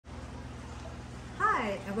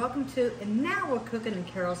Hi, and welcome to, and now we're cooking in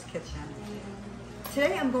Carol's kitchen.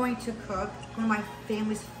 Today I'm going to cook one of my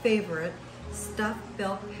family's favorite stuffed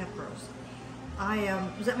bell peppers. I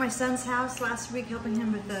was at my son's house last week helping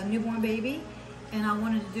him with a newborn baby, and I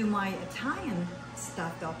wanted to do my Italian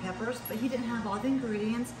stuffed bell peppers, but he didn't have all the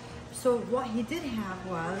ingredients. So what he did have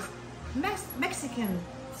was Mexican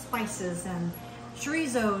spices and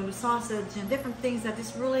chorizo sausage and different things that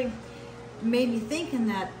just really made me thinking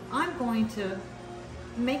that I'm going to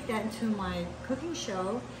make that into my cooking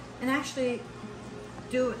show and actually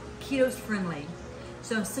do it keto friendly.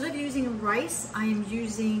 So instead of using rice, I am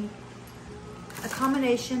using a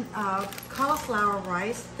combination of cauliflower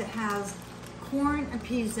rice that has corn and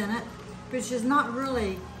peas in it, which is not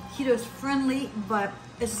really keto friendly, but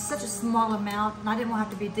it's such a small amount and I didn't want to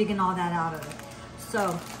have to be digging all that out of it. So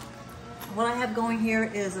what I have going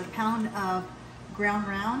here is a pound of ground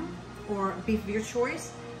round or beef of your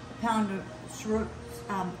choice, a pound of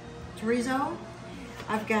chorizo.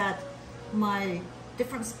 I've got my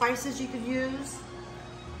different spices you could use.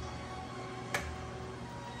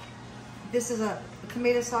 This is a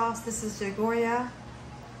tomato sauce. This is the Goya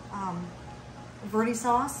verde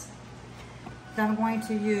sauce. Then I'm going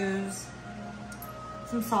to use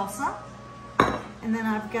some salsa. And then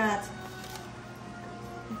I've got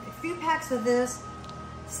a few packs of this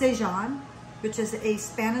Szechuan, which is a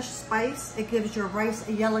Spanish spice. It gives your rice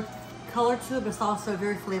a yellow color to it, but it's also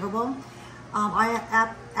very flavorful.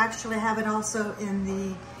 I actually have it also in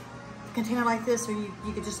the container like this, or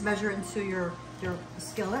you could just measure it into your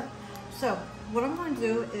skillet. So what I'm going to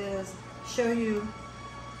do is show you,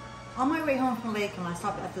 on my way home from Lakeland, I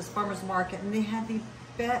stopped at this farmer's market, and they had the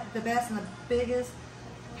best and the biggest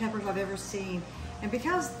peppers I've ever seen. And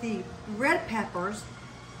because the red peppers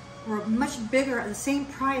were much bigger at the same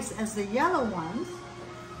price as the yellow ones,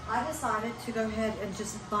 I decided to go ahead and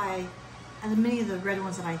just buy as many of the red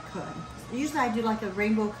ones that I could. Usually I do like a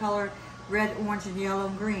rainbow color, red, orange, and yellow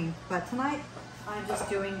and green. But tonight I'm just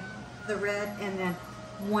doing the red and then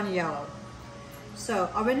one yellow. So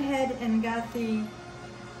I went ahead and got the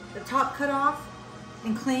top cut off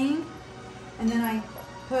and cleaned. And then I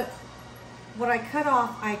put what I cut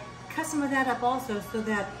off, I cut some of that up also so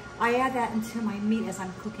that I add that into my meat as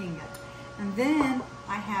I'm cooking it. And then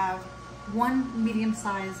I have one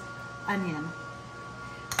medium-sized onion.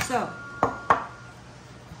 So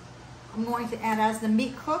I'm going to add, as the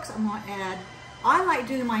meat cooks, I'm going to add, I like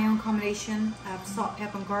doing my own combination of salt,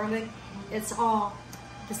 pepper, and garlic. It's all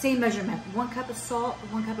the same measurement. 1 cup of salt,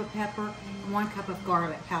 1 cup of pepper, and 1 cup of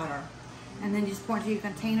garlic powder. And then you just pour it into your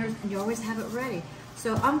containers and you always have it ready.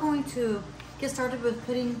 So I'm going to get started with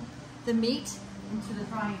putting the meat into the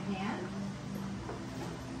frying pan.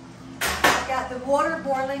 I've got the water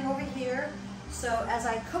boiling over here. So as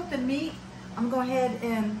I cook the meat, I'm going to go ahead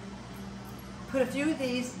and put a few of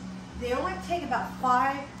these. They only take about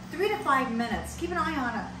 3 to 5 minutes. Keep an eye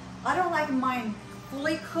on it. I don't like mine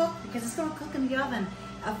fully cooked because it's going to cook in the oven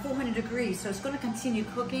at 400 degrees. So it's going to continue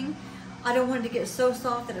cooking. I don't want it to get so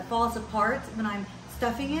soft that it falls apart when I'm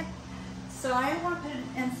stuffing it. So I want to put it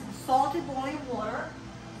in some salted boiling water.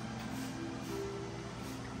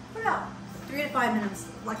 For about 3 to 5 minutes,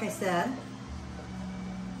 like I said.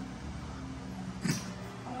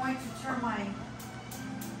 I'm going to turn my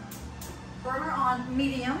burner on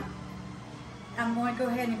medium. I'm going to go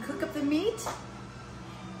ahead and cook up the meat.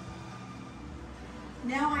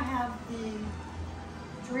 Now I have the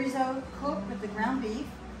chorizo cooked with the ground beef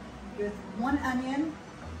with 1 onion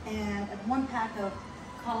and 1 pack of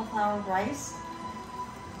cauliflower rice.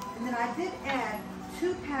 And then I did add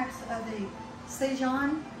 2 packs of the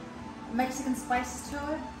Szechuan Mexican spices to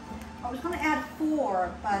it. I was going to add 4,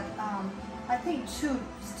 but I think 2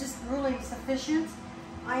 is just really sufficient.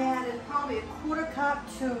 I added probably a 1/4 cup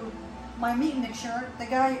to my meat mixture, the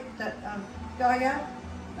Goya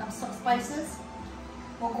spices,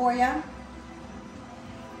 or Goya.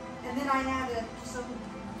 And then I added just a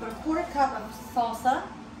 1/4 cup of salsa.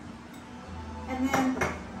 And then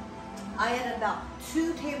I added about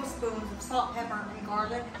 2 tablespoons of salt, pepper, and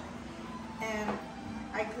garlic. And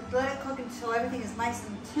I could let it cook until everything is nice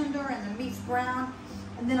and tender and the meat's brown.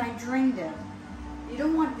 And then I drained it. You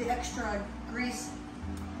don't want the extra grease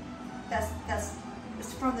that's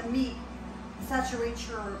from the meat saturate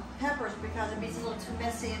your peppers because it makes it a little too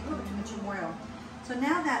messy and a little too much oil. So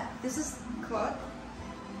now that this is cooked,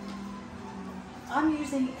 I'm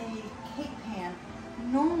using a cake pan.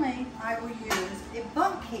 Normally I will use a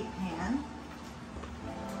bundt cake pan,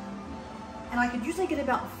 and I could usually get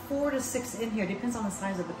about 4 to 6 in here, depends on the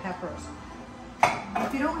size of the peppers.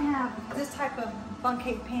 If you don't have this type of bundt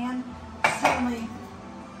cake pan, certainly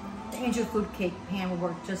the Angel Food cake pan will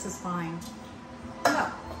work just as fine.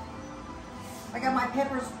 No. I got my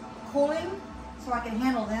peppers cooling so I can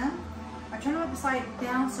handle them. I turn them upside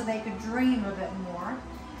down so they could drain a little bit more.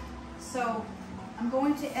 So I'm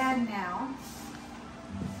going to add now,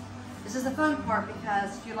 this is the fun part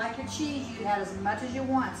because if you like your cheese, you add as much as you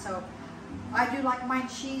want. So I do like mine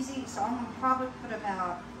cheesy, so I'm gonna probably put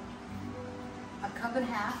about a cup and a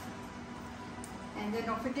half. And then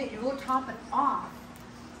don't forget, you will top it off.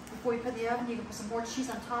 Before you put in the oven, you can put some more cheese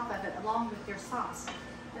on top of it along with your sauce.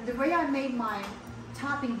 And the way I made my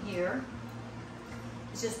topping here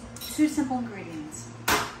is just 2 simple ingredients.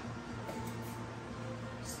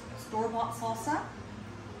 Store-bought salsa,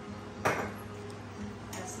 and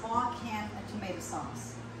a small can of tomato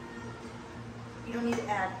sauce. You don't need to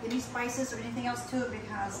add any spices or anything else to it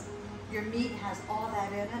because your meat has all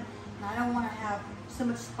that in it. And I don't want to have so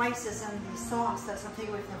much spices in the sauce that's going to take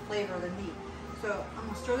away from the flavor of the meat. So I'm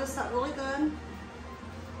going to stir this up really good.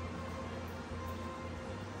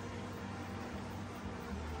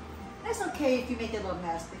 It's okay if you make it a little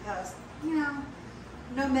mess because, you know,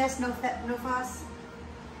 no mess, no fuss.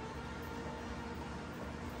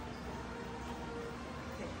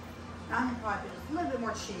 Okay. Now I'm going to probably put a little bit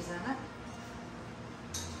more cheese in it.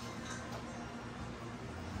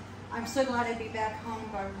 I'm so glad to be back home,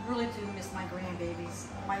 but I really do miss my grandbabies.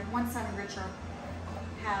 My one son, Richard,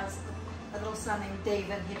 has a little son named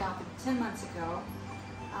David. He adopted 10 months ago,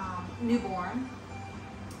 newborn.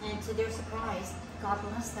 And to their surprise, God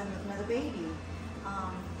blessed them with another baby.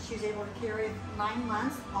 She was able to carry 9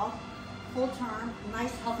 months, all full term,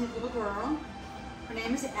 nice, healthy little girl. Her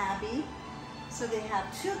name is Abby. So they have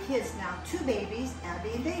 2 kids now, 2 babies,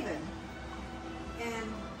 Abby and David. And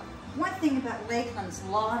one thing about Lakeland is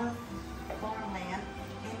a lot of farmland,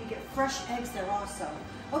 and you get fresh eggs there also.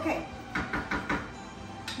 Okay,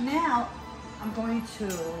 now I'm going to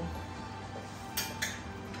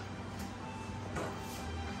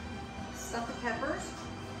stuff the peppers.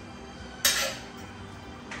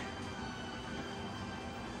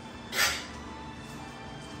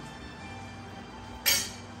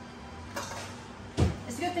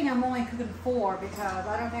 It's a good thing I'm only cooking 4 because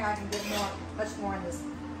I don't think I can get much more in this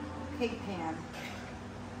cake pan.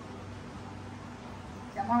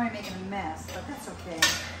 I'm already making a mess, but that's okay.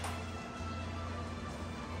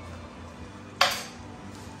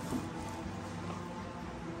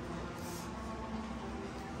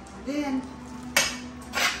 Then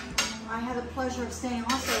I had the pleasure of staying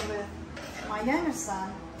also with my youngest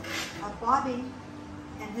son, Bobby,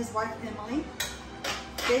 and his wife Emily.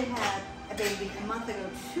 They had a baby a month ago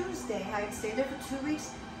Tuesday. I had stayed there for 2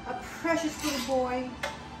 weeks. A precious little boy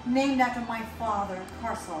named after my father,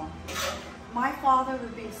 Carcel. My father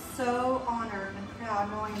would be so honored and proud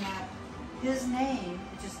knowing that his name,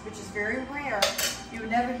 which is very rare, you would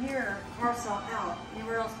never hear Carcel out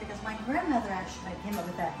anywhere else because my grandmother actually came up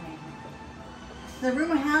with that name. The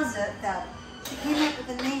rumor has it that she came up with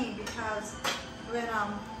the name because when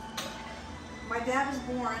my dad was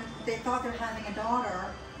born, they thought they were having a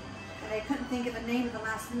daughter and they couldn't think of the name at the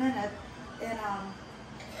last minute. And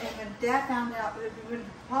when Dad found out, when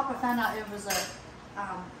Papa found out it was a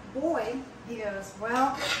boy, he goes,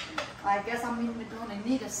 well, I guess I'm going to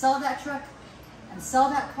need to sell that truck and sell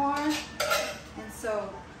that car. And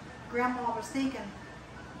so Grandma was thinking,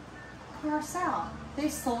 car sell. They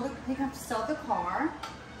sold it, they come to sell the car.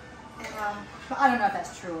 And but I don't know if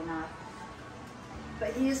that's true or not.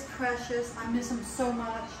 But he is precious. I miss him so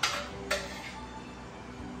much.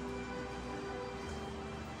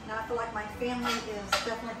 Now I feel like my family is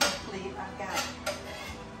definitely complete. I've got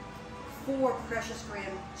 4 precious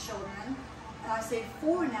grandchildren. And I say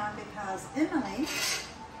 4 now because Emily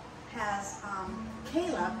has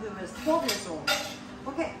Caleb, who is 12 years old.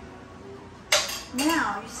 Okay,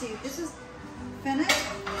 now you see this is finished.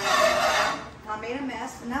 I made a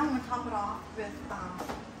mess, and now I'm going to top it off with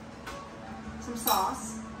some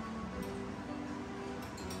sauce.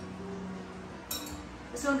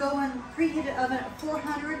 It's going to go in preheated oven at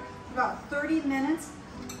 400 for about 30 minutes.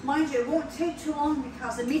 Mind you, it won't take too long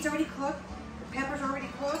because the meat's already cooked, the pepper's already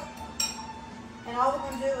cooked, and all we're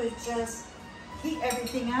going to do is just heat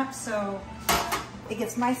everything up so it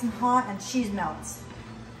gets nice and hot and cheese melts.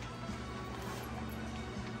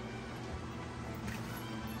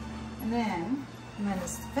 And then when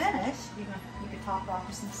it's finished, you can top it off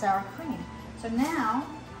with some sour cream. So now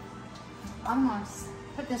I'm going to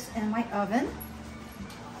put this in my oven.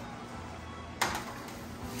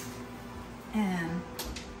 And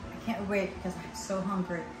I can't wait because I'm so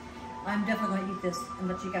hungry. I'm definitely going to eat this and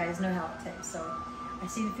let you guys know how it tastes. So I'll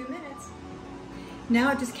see you in a few minutes.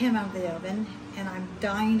 Now it just came out of the oven and I'm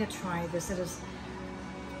dying to try this. It is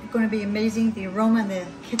going to be amazing. The aroma in the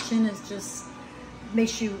kitchen is just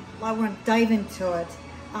I want to dive into it.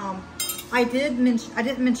 I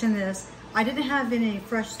didn't mention this. I didn't have any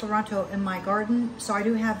fresh cilantro in my garden, so I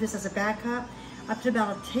do have this as a backup. I put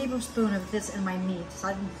about a tablespoon of this in my meat.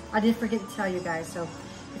 So I didn't forget to tell you guys. So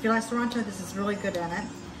if you like cilantro, this is really good in it.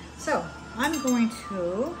 So I'm going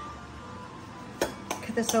to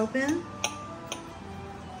cut this open.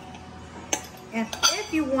 And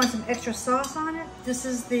if you want some extra sauce on it, this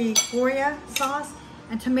is the Gloria sauce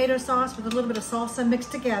and tomato sauce with a little bit of salsa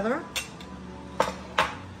mixed together.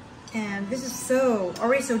 And this is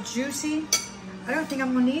already so juicy. I don't think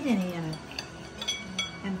I'm gonna need any in it.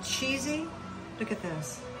 And cheesy. Look at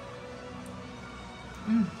this.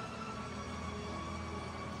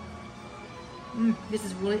 This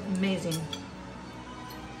is really amazing.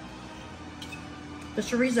 The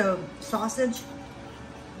chorizo sausage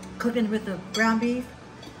cooked in with the ground beef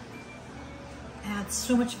adds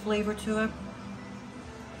so much flavor to it.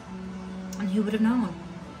 And who would have known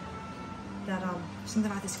that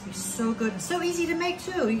something like this could be so good and so easy to make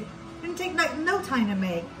too. It didn't take like no time to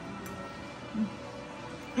make.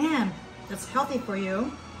 And it's healthy for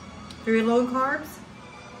you. Very low carbs.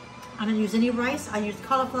 I don't use any rice. I use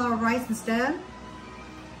cauliflower rice instead.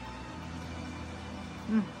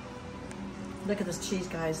 Look at this cheese,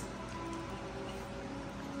 guys.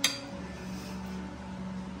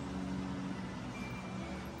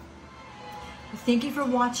 Thank you for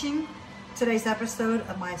watching today's episode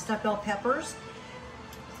of my stuffed bell peppers.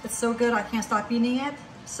 It's so good, I can't stop eating it.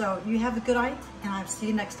 So you have a good night, and I'll see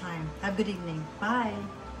you next time. Have a good evening. Bye.